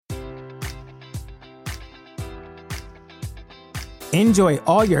Enjoy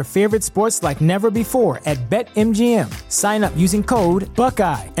all your favorite sports like never before at BetMGM. Sign up using code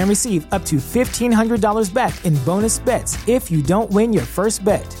Buckeye and receive up to $1,500 back in bonus bets if you don't win your first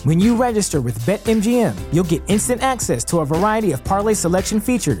bet. When you register with BetMGM, you'll get instant access to a variety of parlay selection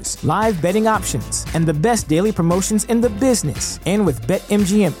features, live betting options, and the best daily promotions in the business. And with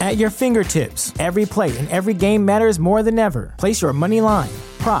BetMGM at your fingertips, every play and every game matters more than ever. Place your money line,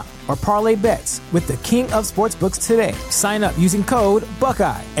 prop, or parlay bets with the king of sportsbooks today. Sign up using code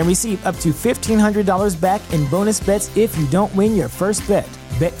Buckeye and receive up to $1,500 back in bonus bets if you don't win your first bet.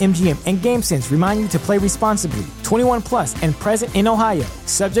 BetMGM and GameSense remind you to play responsibly. 21 plus and present in Ohio,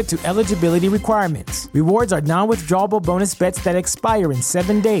 subject to eligibility requirements. Rewards are non-withdrawable bonus bets that expire in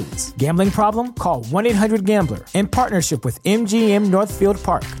 7 days. Gambling problem? Call 1-800-GAMBLER. In partnership with MGM Northfield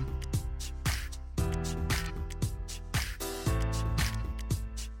Park.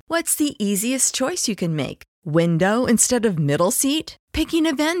 What's the easiest choice you can make? Window instead of middle seat? Picking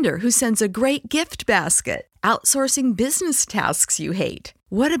a vendor who sends a great gift basket? Outsourcing business tasks you hate?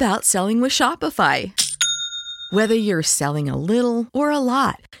 What about selling with Shopify? Whether you're selling a little or a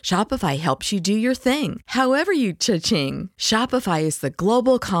lot, Shopify helps you do your thing, however you cha-ching. Shopify is the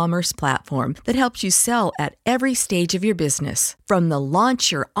global commerce platform that helps you sell at every stage of your business. From the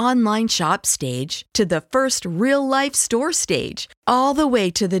launch your online shop stage to the first real-life store stage, all the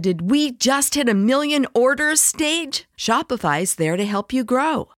way to the did we just hit 1 million orders stage. Shopify's there to help you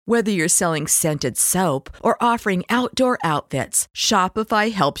grow. Whether you're selling scented soap or offering outdoor outfits,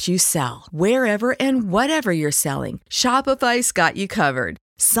 Shopify helps you sell. Wherever and whatever you're selling, Shopify's got you covered.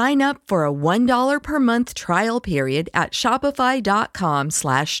 Sign up for a $1 per month trial period at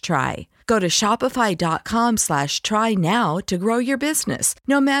shopify.com/try. Go to shopify.com/try now to grow your business,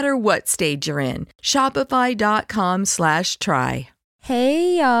 no matter what stage you're in. Shopify.com/try.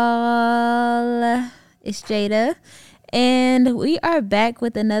 Hey, y'all. It's Jayda. And we are back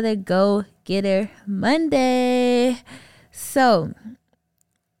with another Go Getter Monday. So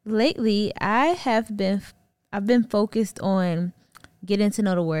lately I've been focused on getting to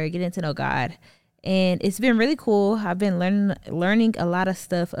know the word, getting to know God. And it's been really cool. I've been learning a lot of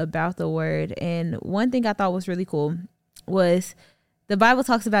stuff about the word. And one thing I thought was really cool was the Bible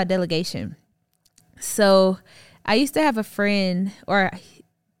talks about delegation. So I used to have a friend, or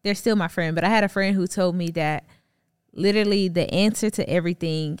they're still my friend, but I had a friend who told me that literally the answer to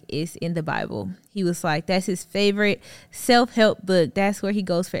everything is in the Bible. He was like, that's his favorite self-help book. That's where he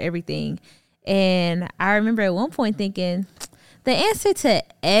goes for everything. And I remember at one point thinking, the answer to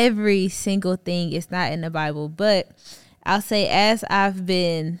every single thing is not in the Bible. But I'll say, as I've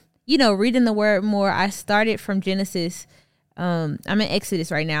been, reading the word more, I started from Genesis. I'm in Exodus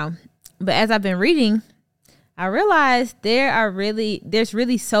right now. But as I've been reading, I realized there's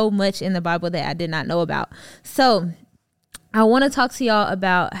really so much in the Bible that I did not know about. So I want to talk to y'all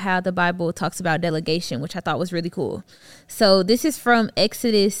about how the Bible talks about delegation, which I thought was really cool. So this is from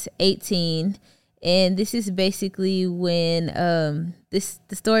Exodus 18, and this is basically when the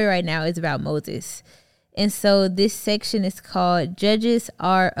story right now is about Moses. And so this section is called Judges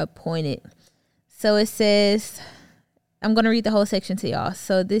Are Appointed. So it says, I'm going to read the whole section to y'all.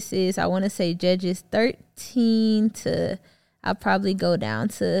 So this is, I want to say Judges 13 to, I'll probably go down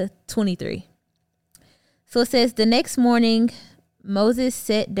to 23. So it says, the next morning, Moses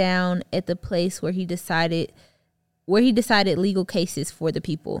sat down at the place where he decided legal cases for the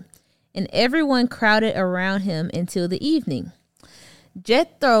people, and everyone crowded around him until the evening.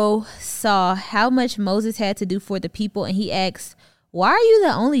 Jethro saw how much Moses had to do for the people, and he asked, why are you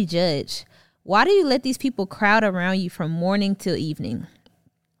the only judge? Why do you let these people crowd around you from morning till evening?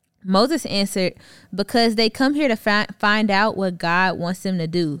 Moses answered, because they come here to find out what God wants them to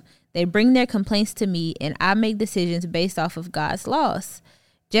do. They bring their complaints to me, and I make decisions based off of God's laws.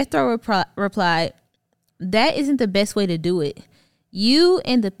 Jethro replied, that isn't the best way to do it. You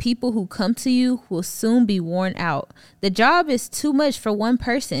and the people who come to you will soon be worn out. The job is too much for one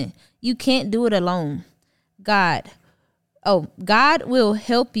person. You can't do it alone. God will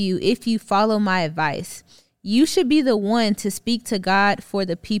help you if you follow my advice. You should be the one to speak to God for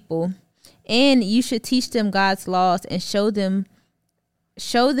the people, and you should teach them God's laws and show them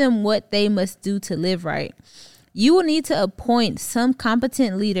what they must do to live right. You will need to appoint some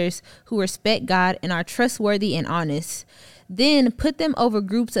competent leaders who respect God and are trustworthy and honest. Then put them over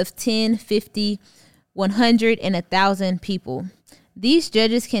groups of 10, 50, 100, and 1,000 people. These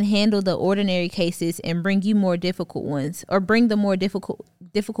judges can handle the ordinary cases and bring the more difficult ones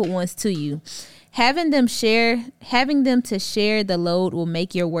to you. Having them to share the load will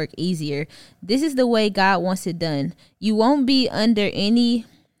make your work easier. This is the way God wants it done. You won't be under any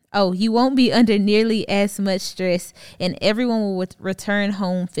You won't be under nearly as much stress, and everyone will return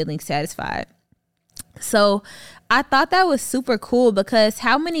home feeling satisfied. So I thought that was super cool, because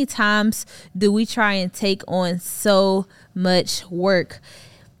how many times do we try and take on so much work?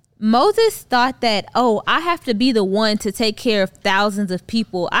 Moses thought that, I have to be the one to take care of thousands of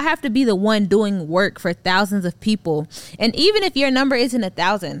people. I have to be the one doing work for thousands of people. And even if your number isn't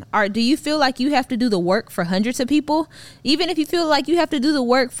 1,000, do you feel like you have to do the work for hundreds of people? Even if you feel like you have to do the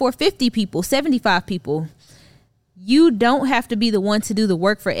work for 50 people, 75 people, you don't have to be the one to do the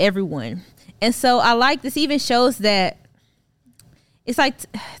work for everyone. And so I like this even shows that it's like,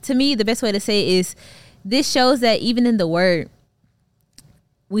 to me, the best way to say it is this shows that even in the word,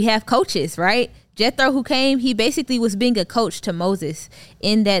 we have coaches, right? Jethro, who came, he basically was being a coach to Moses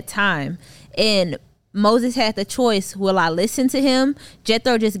in that time. And Moses had the choice. Will I listen to him?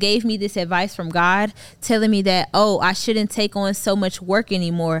 Jethro just gave me this advice from God, telling me that, I shouldn't take on so much work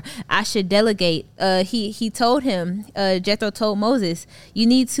anymore. I should delegate. He told him, Jethro told Moses, you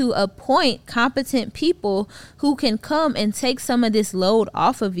need to appoint competent people who can come and take some of this load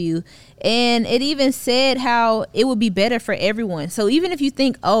off of you. And it even said how it would be better for everyone. So even if you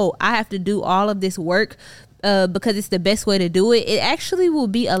think, I have to do all of this work because it's the best way to do it, it actually will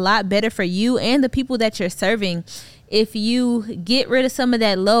be a lot better for you and the people that you're serving if you get rid of some of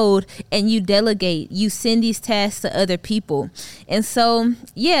that load and you delegate, you send these tasks to other people. And so,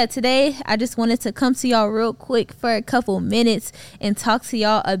 today I just wanted to come to y'all real quick for a couple minutes and talk to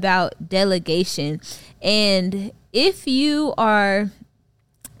y'all about delegation. And if you are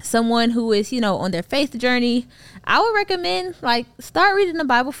someone who is, on their faith journey, I would recommend start reading the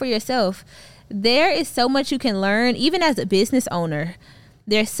Bible for yourself. There is so much you can learn, even as a business owner.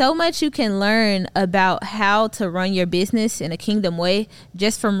 There's so much you can learn about how to run your business in a kingdom way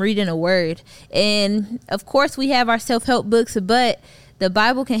just from reading a word. And of course, we have our self-help books, but the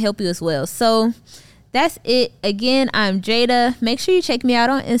Bible can help you as well. So that's it. Again, I'm Jayda. Make sure you check me out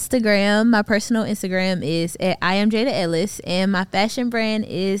on Instagram. My personal Instagram is at I am Jayda Ellis, and my fashion brand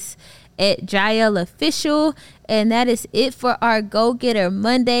is at Jael Official. And that is it for our Go Getter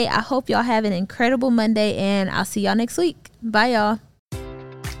Monday. I hope y'all have an incredible Monday, and I'll see y'all next week. Bye, y'all.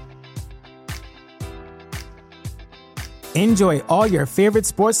 Enjoy all your favorite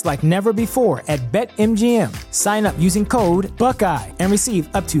sports like never before at BetMGM. Sign up using code Buckeye and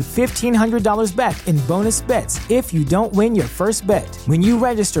receive up to $1,500 back in bonus bets if you don't win your first bet. When you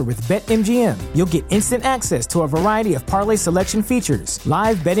register with BetMGM, you'll get instant access to a variety of parlay selection features,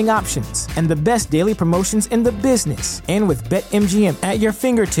 live betting options, and the best daily promotions in the business. And with BetMGM at your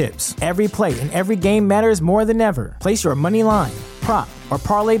fingertips, every play and every game matters more than ever. Place your money line, prop, or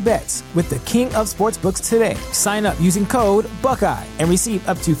parlay bets with the king of sportsbooks today. Sign up using code Buckeye and receive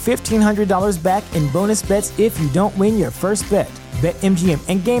up to $1,500 back in bonus bets if you don't win your first bet. BetMGM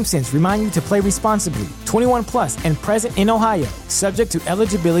and GameSense remind you to play responsibly. 21 plus and present in Ohio, subject to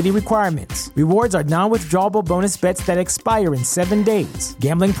eligibility requirements. Rewards are non-withdrawable bonus bets that expire in 7 days.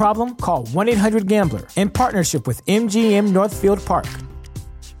 Gambling problem? Call 1-800-GAMBLER in partnership with MGM Northfield Park.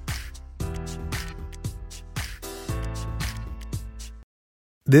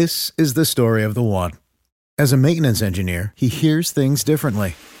 This is the story of the one. As a maintenance engineer, he hears things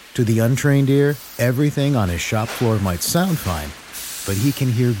differently. To the untrained ear, everything on his shop floor might sound fine, but he can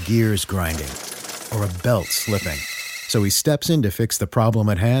hear gears grinding or a belt slipping. So he steps in to fix the problem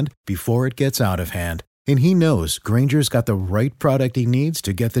at hand before it gets out of hand. And he knows Grainger's got the right product he needs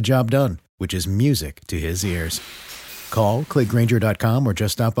to get the job done, which is music to his ears. Call, click Grainger.com, or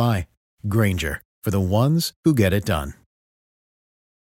just stop by. Grainger, for the ones who get it done.